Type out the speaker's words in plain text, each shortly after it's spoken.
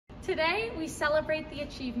Today, we celebrate the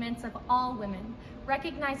achievements of all women,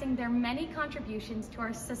 recognizing their many contributions to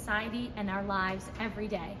our society and our lives every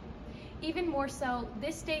day. Even more so,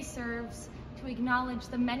 this day serves to acknowledge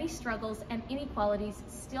the many struggles and inequalities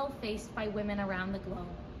still faced by women around the globe.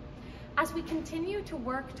 As we continue to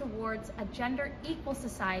work towards a gender-equal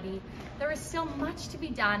society, there is still much to be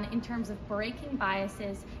done in terms of breaking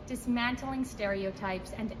biases, dismantling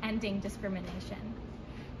stereotypes, and ending discrimination.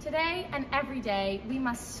 Today and every day, we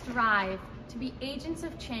must strive to be agents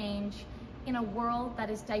of change in a world that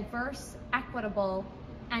is diverse, equitable,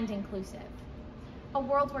 and inclusive. A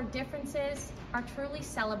world where differences are truly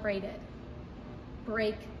celebrated.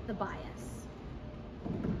 Break the bias.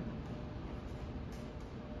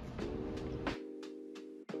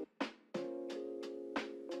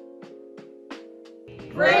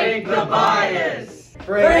 Break the bias!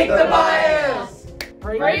 Break the bias!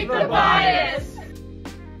 Break the bias!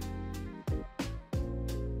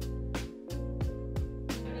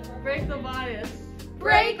 Break the bias!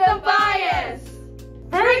 Break the bias!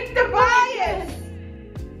 Break the bias!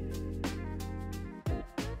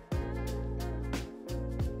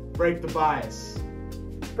 Break the bias!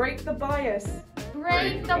 Break the bias!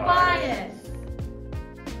 Break the bias!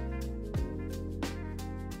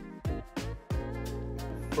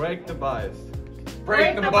 Break the bias.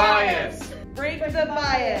 Break the bias! Break the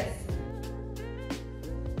bias!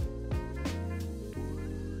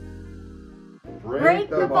 Break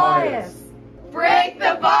the bias. Break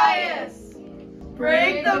the bias!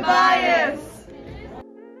 Break the bias!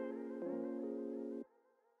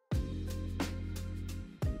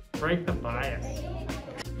 Break the bias.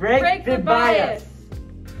 Break the bias!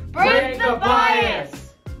 Break the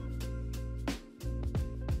bias!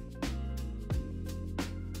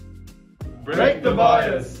 Break the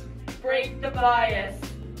bias. Break the bias!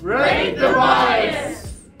 Break the bias!